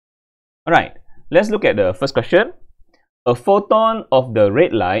Alright, let's look at the first question. A photon of the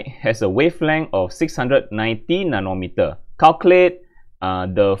red light has a wavelength of 690 nanometer. Calculate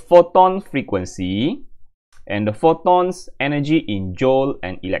the photon frequency and the photon's energy in joule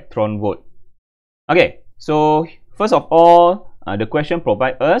and electron volt. Okay, so first of all, the question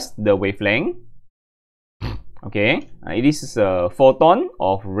provides us the wavelength. Okay, this is a photon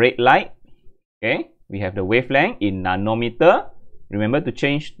of red light. Okay, we have the wavelength in nanometer. Remember to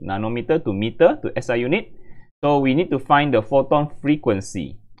change nanometer to meter to SI unit. So we need to find the photon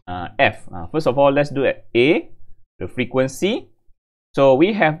frequency, F. First of all, let's do A, the frequency. So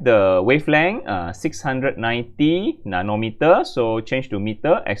we have the wavelength 690 nanometer. So change to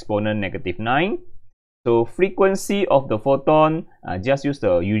meter, exponent -9. So frequency of the photon, just use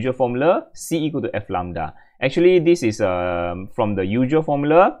the usual formula, C equal to F lambda. Actually, this is from the usual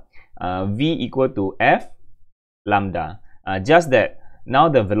formula, V equal to F lambda. Just that now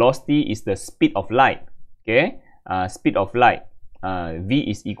the velocity is the speed of light. Okay, speed of light, V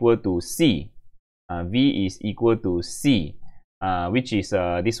is equal to C. V is equal to C, which is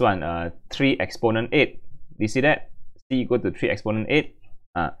this one, 3 exponent 8. Do you see that? C equal to 3 exponent 8.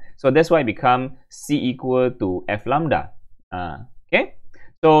 So that's why it becomes C equal to F lambda. Okay,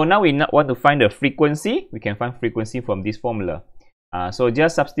 so now we want to find the frequency. We can find frequency from this formula. So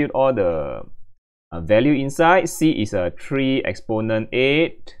just substitute all the value inside. C is a 3 exponent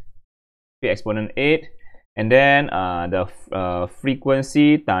 8. 3 exponent 8. And then the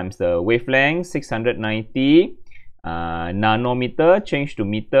frequency times the wavelength 690 nanometer, change to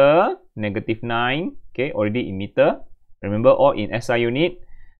meter, -9. Okay, already in meter. Remember, all in SI unit.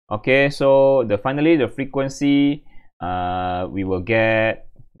 Okay, so finally the frequency, we will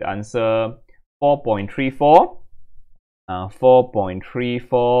get the answer 4.34.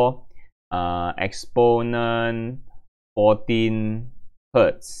 4.34 exponent 14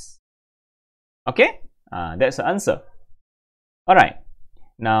 hertz. Okay. That's the answer. Alright,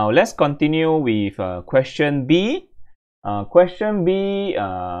 now let's continue with question B. Question B,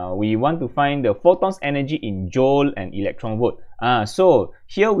 we want to find the photon's energy in joule and electron volt. So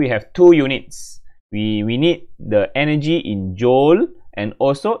here we have two units. We need the energy in joule and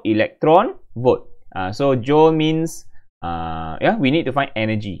also electron volt. So joule means we need to find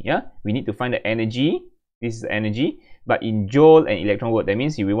energy. We need to find the energy. This is the energy. But in joule and electron volt, that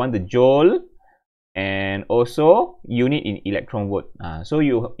means we want the joule and also unit in electron volt. So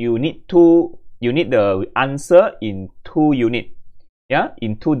you need the answer in 2 unit,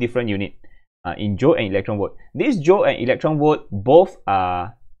 in 2 different unit, in joule and electron volt. This joule and electron volt both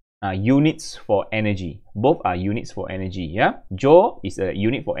are units for energy. Both are units for energy. Joule is a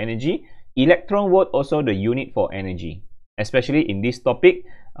unit for energy. Electron volt also the unit for energy. Especially in this topic,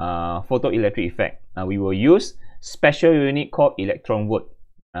 photoelectric effect, we will use special unit called electron volt.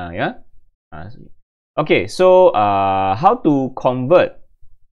 Okay, so how to convert?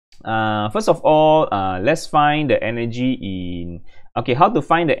 First of all, let's find the energy in. Okay, how to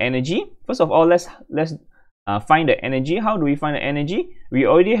find the energy? First of all, let's find the energy. How do we find the energy? We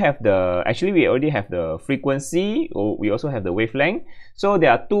already have the frequency, or we also have the wavelength. So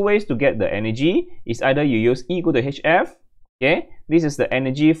there are 2 ways to get the energy. It's either you use E equal to HF. Okay, this is the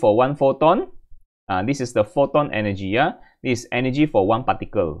energy for 1 photon. This is the photon energy. This is energy for 1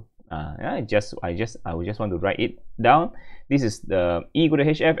 particle. I just want to write it down. This is the E equal to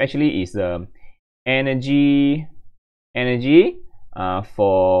HF. Actually, is the energy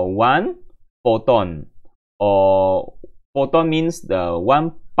for 1 photon, or photon means the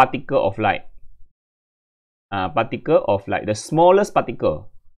 1 particle of light. Particle of light, the smallest particle.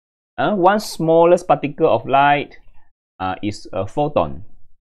 One smallest particle of light is a photon.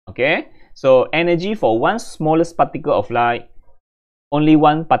 Okay, so energy for 1 smallest particle of light, only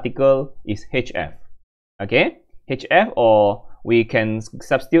 1 particle is HF. Okay, HF, or we can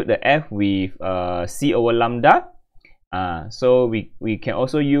substitute the F with C over lambda. So we can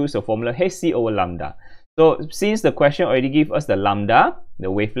also use the formula Hc over lambda. So since the question already gives us the lambda,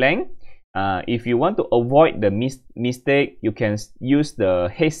 the wavelength, if you want to avoid the mistake, you can use the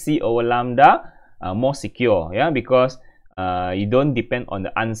Hc over lambda, more secure. Because you don't depend on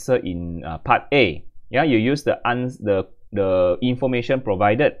the answer in part A. You use the information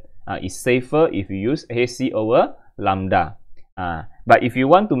provided. Is safer if you use Hc over lambda. But if you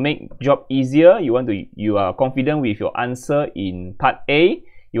want to make job easier, you are confident with your answer in part A,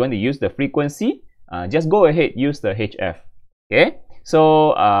 you want to use the frequency, just go ahead, use the HF. Okay,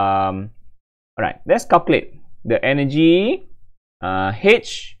 so alright, let's calculate the energy.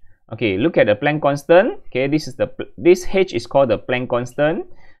 H. Okay, look at the Planck constant. Okay, this H is called the Planck constant.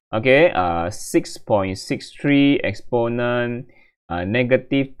 Okay, 6.63 exponent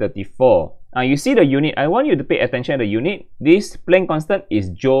negative 34. You see the unit. I want you to pay attention to the unit. This Planck constant is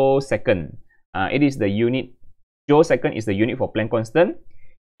joule second. It is the unit. Joule second is the unit for Planck constant.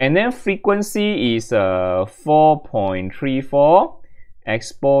 And then frequency is 4.34.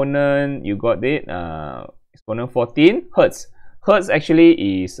 Exponent, you got it. Exponent 14 hertz. Hertz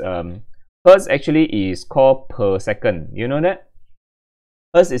actually is called per second. You know that?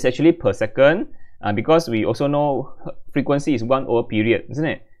 Hertz is actually per second, because we also know frequency is 1 over period, isn't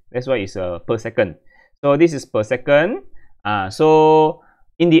it? That's why it's per second. So this is per second. So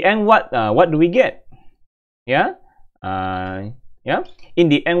in the end, what do we get? Yeah. Yeah. In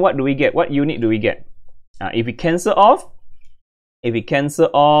the end, what do we get? What unit do we get? If we cancel off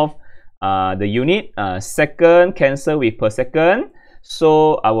the unit, second cancel with per second.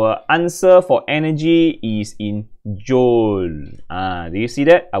 So our answer for energy is in joule. Do you see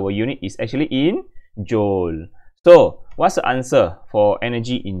that? Our unit is actually in joule. So what's the answer for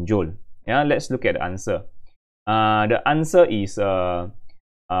energy in joule? Yeah, let's look at the answer. The answer is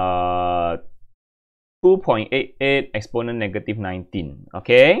 2.88 exponent negative 19.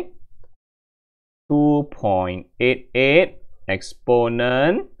 Okay, 2.88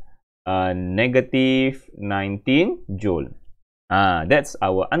 exponent negative 19 joule. That's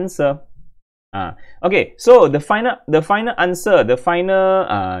our answer. Okay, so the final answer, the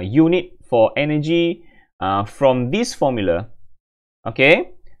final unit for energy from this formula.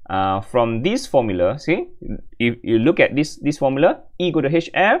 Okay, from this formula, see, if you look at this formula, E equal to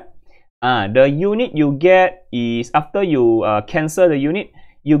HF, the unit you get is, after you cancel the unit,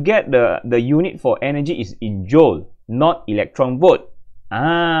 you get the unit for energy is in joule, not electron volt.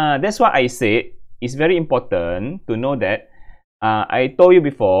 That's why I said it's very important to know that. I told you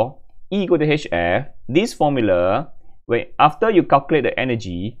before, E equal to HF, this formula, where after you calculate the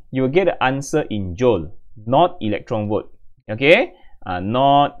energy, you will get the answer in joule, not electron volt. Okay,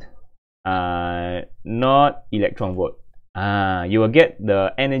 not electron volt. You will get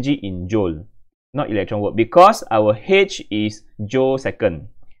the energy in joule, not electron volt, because our H is joule second.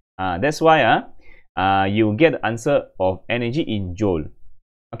 That's why you get the answer of energy in joule.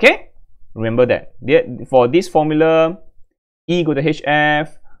 Okay, remember that. For this formula, E equal to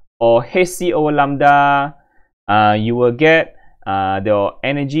HF or Hc over lambda, you will get the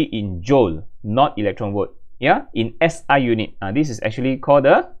energy in joule, not electron volt. Yeah, in SI unit. This is actually called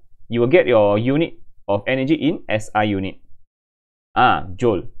you will get your unit of energy in SI unit.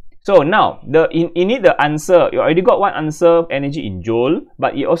 Joule. So now you need the answer. You already got one answer of energy in joule,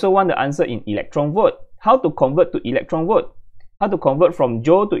 but you also want the answer in electron volt. How to convert to electron volt? How to convert from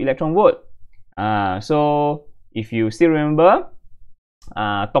joule to electron volt? So if you still remember,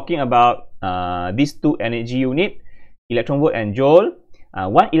 talking about these two energy unit, electron volt and joule,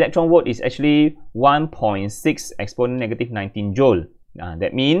 1 electron volt is actually 1.6 exponent negative 19 joule.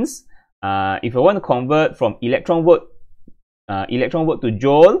 That means if I want to convert from electron volt to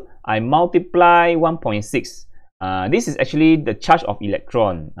joule, I multiply 1.6. This is actually the charge of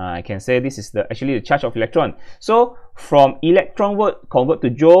electron. I can say this is actually the charge of electron. So from electron volt convert to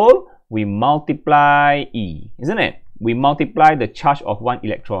joule, we multiply E, isn't it? We multiply the charge of 1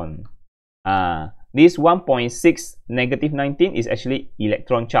 electron. This 1.6 negative 19 is actually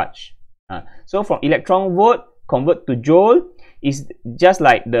electron charge. So from electron volt convert to joule is just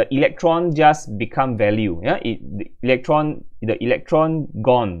like the electron just become value. Yeah, the electron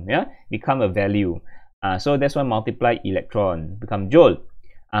gone. Yeah, become a value. So that's why multiply electron become joule.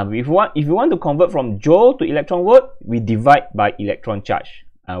 If you want to convert from joule to electron volt, we divide by electron charge.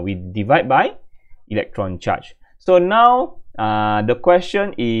 We divide by electron charge. So now the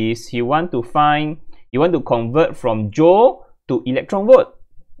question is, you want to convert from joule to electron volt.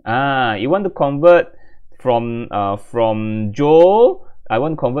 You want to convert from joule, I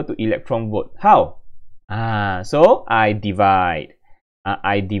want to convert to electron volt. How? So I divide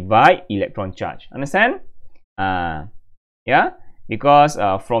electron charge. Understand? Yeah, because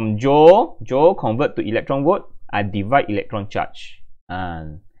from joule convert to electron volt, I divide electron charge.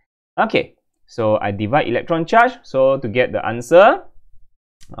 Okay, so I divide electron charge, so to get the answer.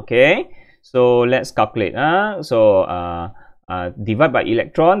 Okay, so let's calculate. Divide by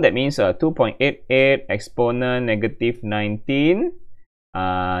electron, that means 2.88 exponent negative 19.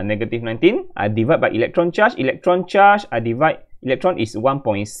 Negative 19. I divide by electron charge. Electron charge, I divide. Electron is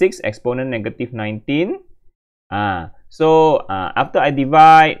 1.6 exponent negative 19. So after I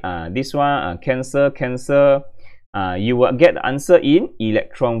divide, this one cancel. You will get the answer in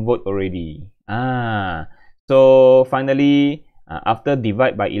electron volt already. So finally, after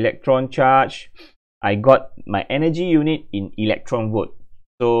divide by electron charge, I got my energy unit in electron volt.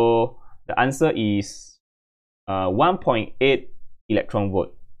 So the answer is 1.8 electron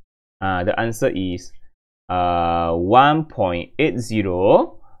volt? The answer is 1.80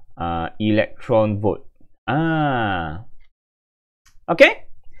 electron volt. Okay,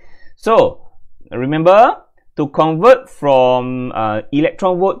 so remember, to convert from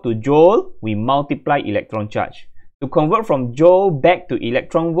electron volt to joule, we multiply electron charge. To convert from joule back to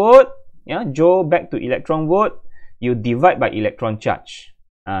electron volt, joule back to electron volt, you divide by electron charge.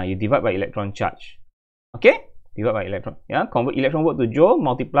 You divide by electron charge. Okay, divide by electron. Convert electron volt to joule,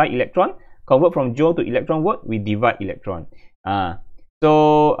 multiply electron. Convert from joule to electron volt, we divide electron. And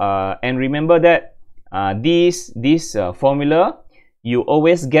remember that this formula, you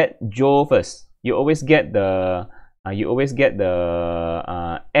always get joule first. You always get the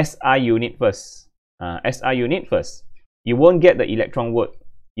SI unit first. SI unit first. You won't get the electron volt.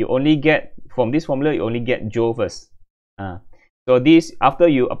 You only get, from this formula, you only get joule first. So this, after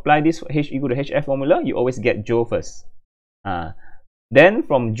you apply this H equal to HF formula, you always get joule first. Then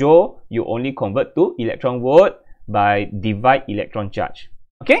from joule, you only convert to electron volt by divide electron charge.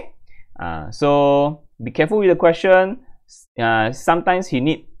 Okay. So be careful with the question. Sometimes he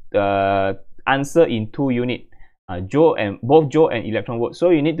need answer in 2 units, joule and both joule and electron volt. So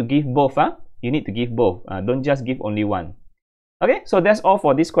you need to give both. You need to give both. Don't just give only one. Okay, so that's all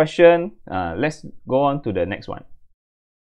for this question. Let's go on to the next one.